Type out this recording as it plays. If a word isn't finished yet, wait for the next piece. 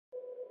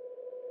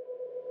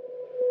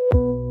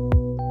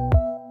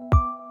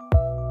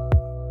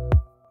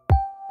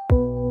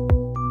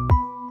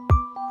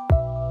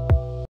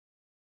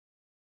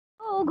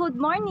good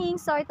morning.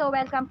 So ito,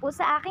 welcome po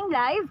sa aking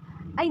live.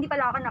 Ay, hindi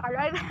pala ako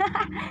naka-live.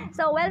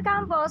 So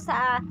welcome po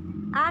sa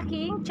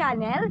aking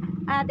channel.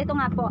 At ito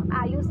nga po,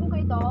 ayusin ko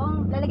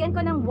itong, lalagyan ko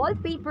ng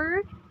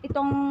wallpaper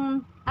itong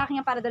aking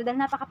aparador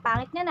dahil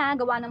napakapangit niya na,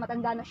 gawa na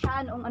matanda na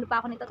siya noong ano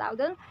pa ako nito tawag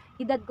doon,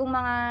 edad kong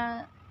mga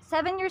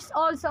 7 years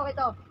old. So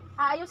ito,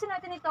 ayusin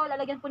natin ito,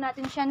 lalagyan po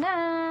natin siya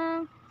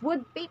ng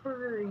wood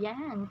paper.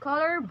 Yan,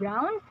 color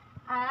brown.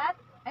 At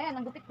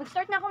ayan,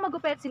 nag-start na akong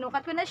magupit,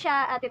 sinukat ko na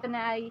siya at ito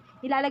na ay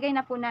ilalagay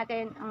na po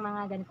natin ang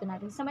mga ganito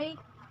natin sa may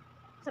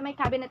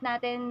cabinet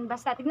natin.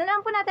 Basta tignan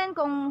lang po natin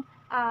kung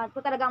po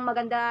talagang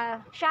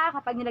maganda siya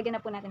kapag nilagyan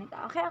na po natin ito.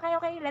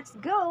 Okay, let's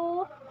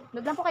go!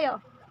 Load lang po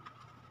kayo.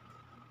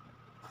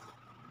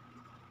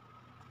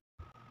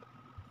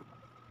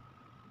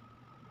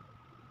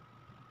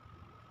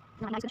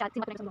 Nakanalis ko siya,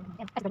 simukat ko yung sa loob.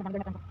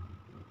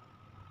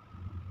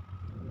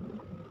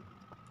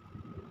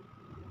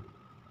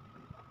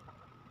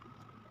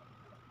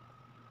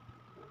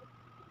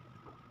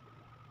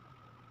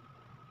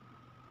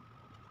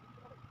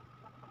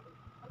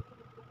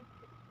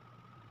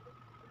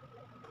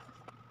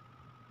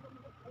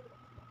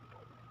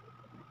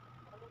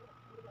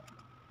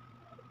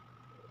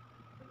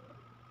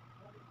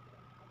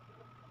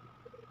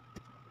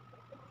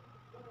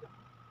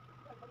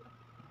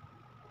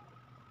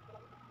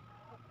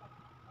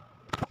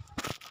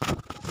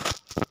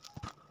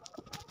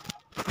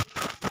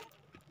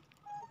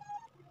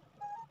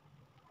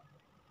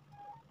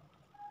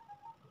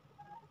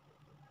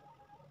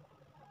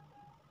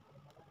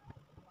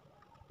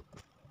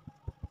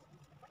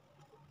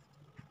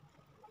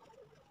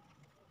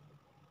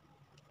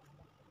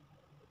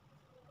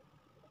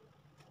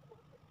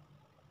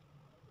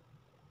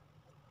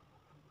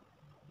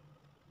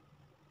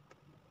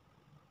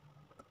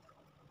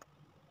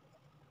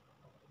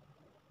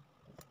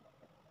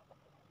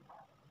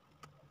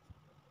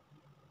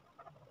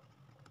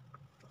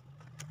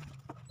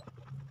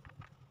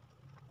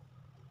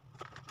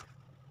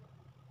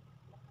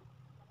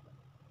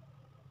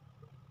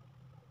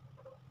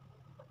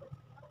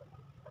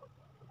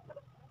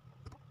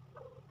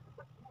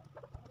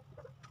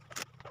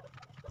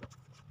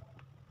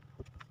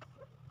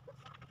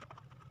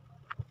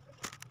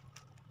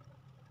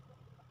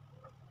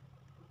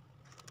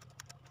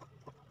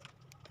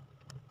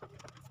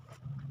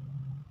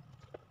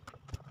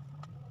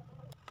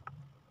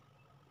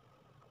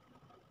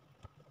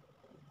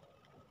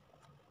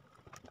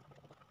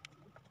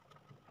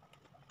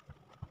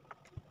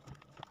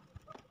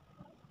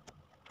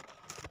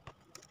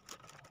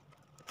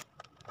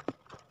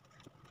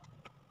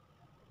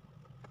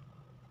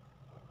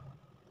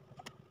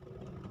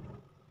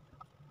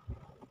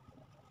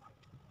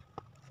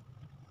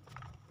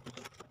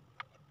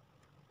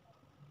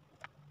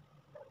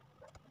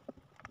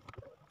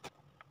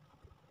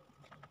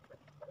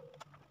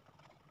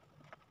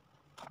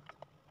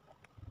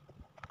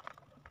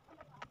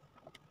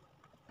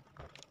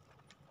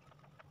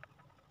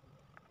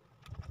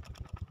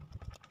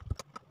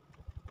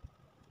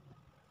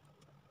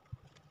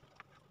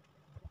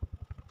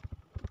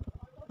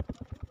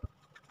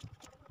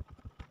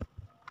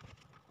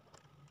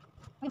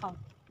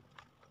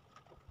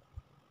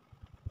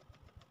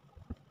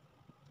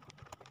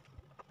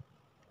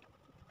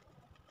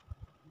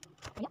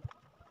 Ayan.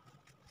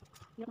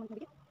 Hirap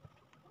magdikit.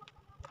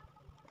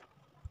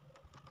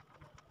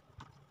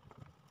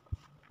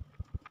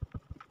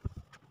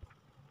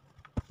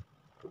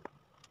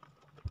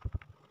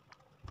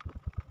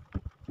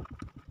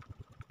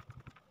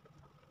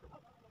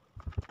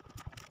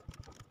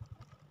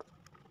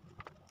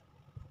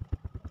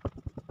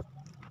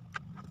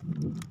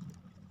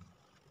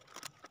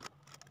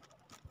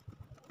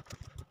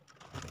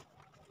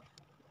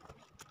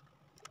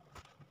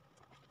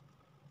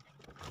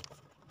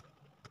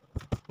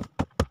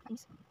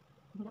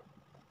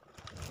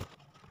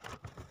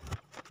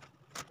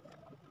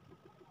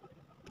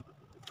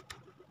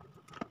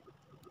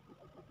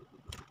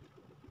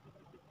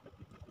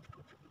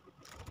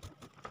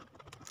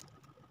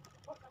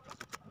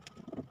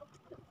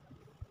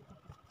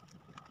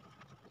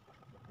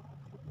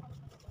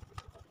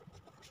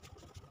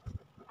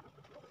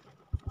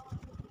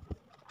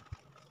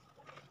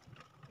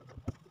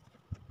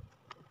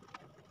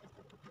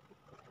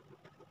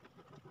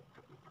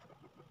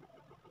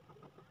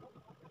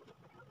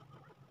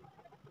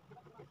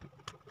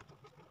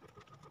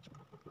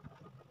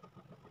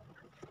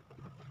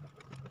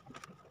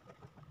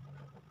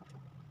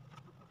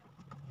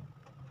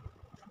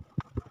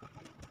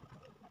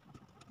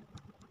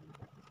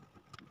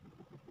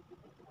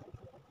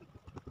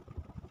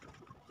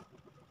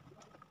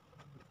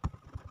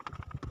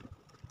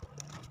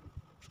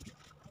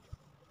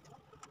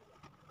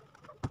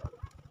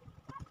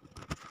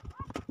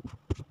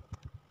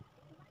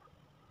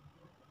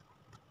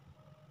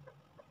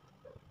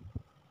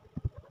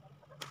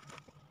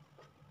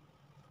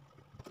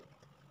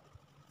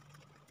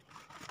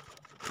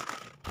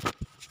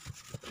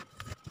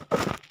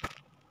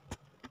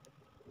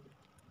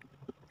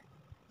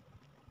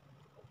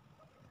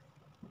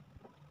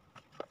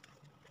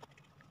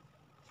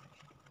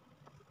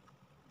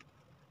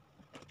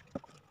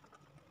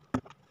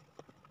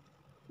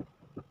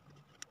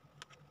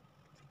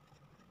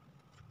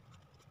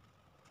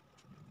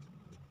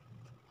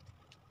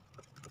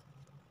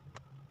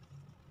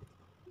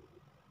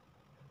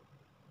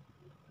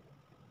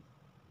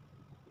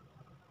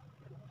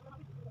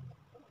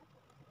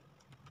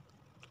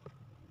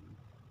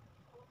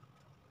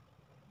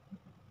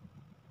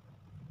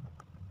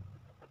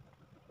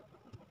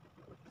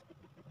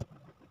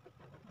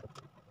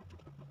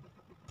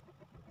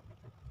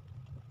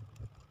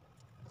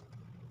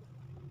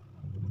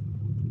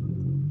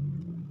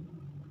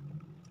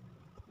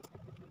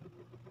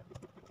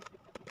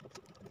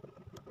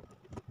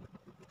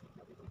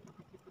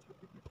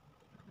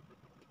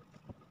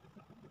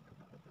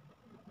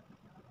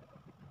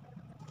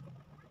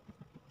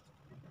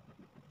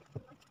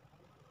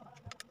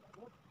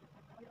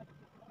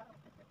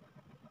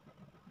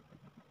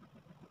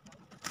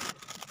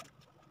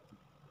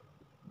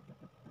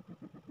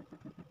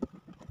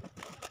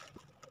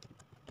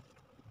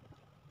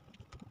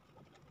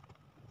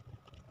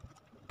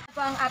 Po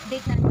ang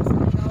update natin sa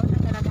ngayon na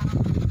talagang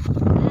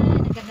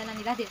ang ganda na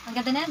nila. Ang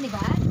ganda na, di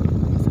ba?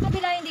 Sa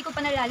kabila, hindi ko pa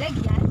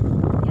nalalagyan.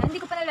 Yan,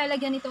 hindi ko pa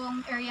nalalagyan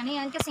itong area na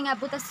yan kasi nga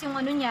butas yung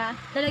ano niya.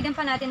 Lalagyan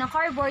pa natin ng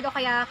cardboard o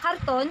kaya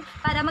karton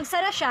para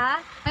magsara siya.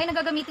 Kaya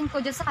nagagamitin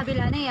ko dyan sa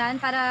kabila na yan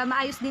para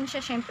maayos din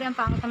siya. Syempre, ang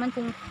pangit naman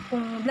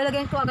kung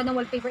lalagyan ko agad ng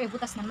wallpaper,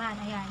 butas naman.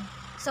 Ayan.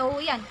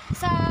 So, yan.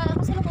 Sa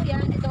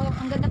kasalukuyan, ito,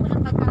 ang ganda po ng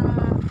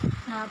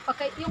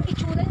yung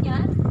itsura niya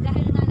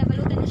dahil nga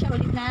nabalutan na siya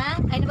ulit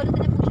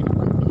nabalutan na po siya ng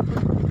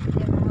wallpaper.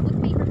 Diba?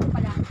 Woodpaper po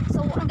pala. So,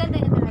 ang ganda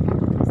niya talaga.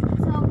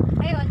 So,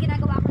 ayun,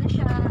 ginagawa ko na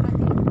siya.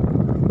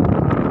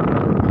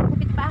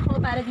 Nagkupit pa ako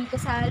para dito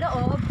sa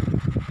loob.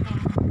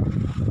 Ayan.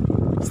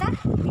 Isa,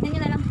 tignan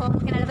nyo na lang po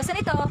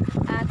kinalabasan ito.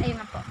 At ayun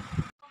na po.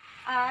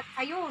 At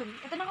ayun,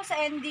 ito na ako sa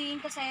ending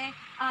kasi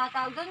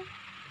tawag doon,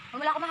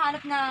 wala akong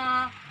mahanap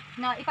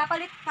na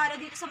ipapalit para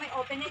dito sa may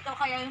open nito,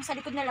 kaya yung sa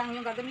likod na lang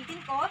yung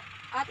gagamitin ko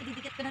at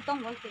ididikit ko na tong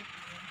wallpaper.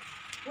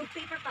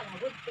 Woodpaper pala,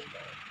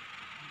 woodpaper.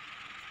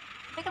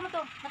 Kita mo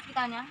to,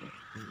 nakita niya?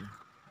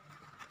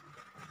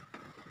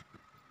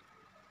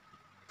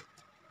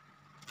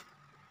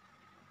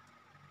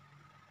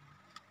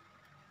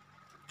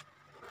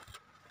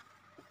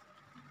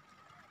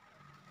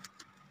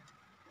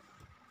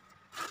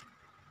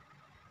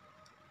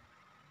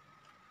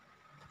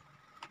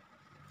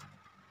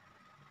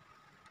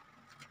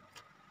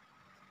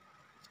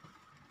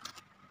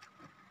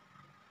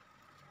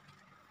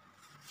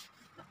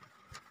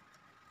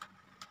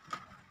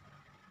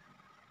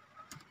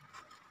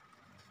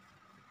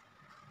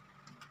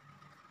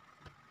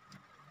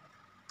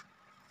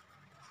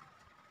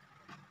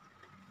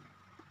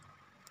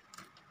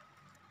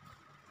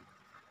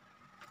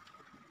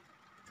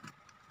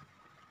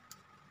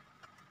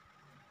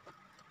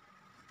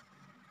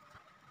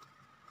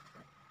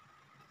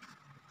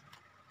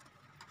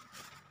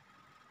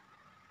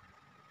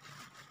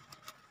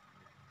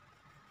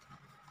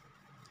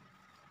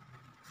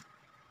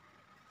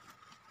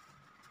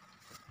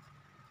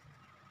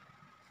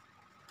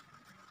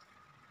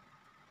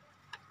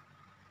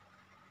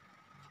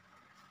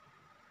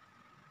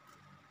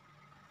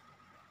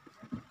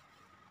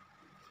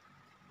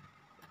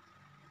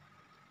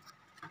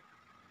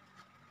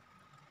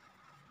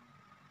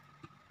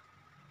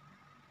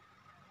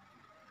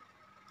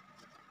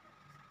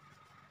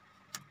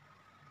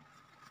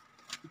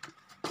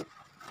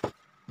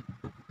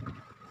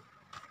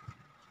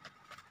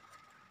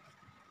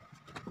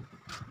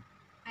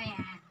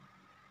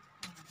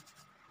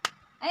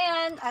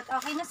 Ayan, at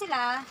okay na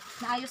sila.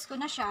 Naayos ko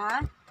na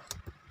siya.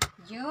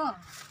 Yun.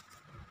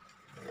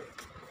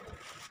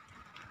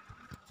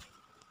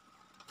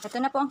 Ito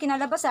na po ang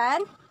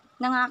kinalabasan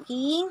ng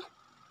aking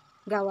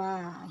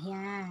gawa.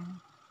 Ayan.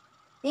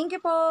 Thank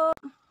you po.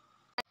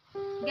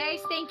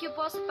 Guys, thank you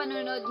po sa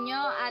panonood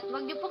nyo. At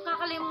huwag nyo po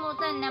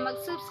kakalimutan na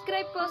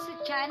mag-subscribe po sa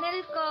channel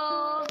ko.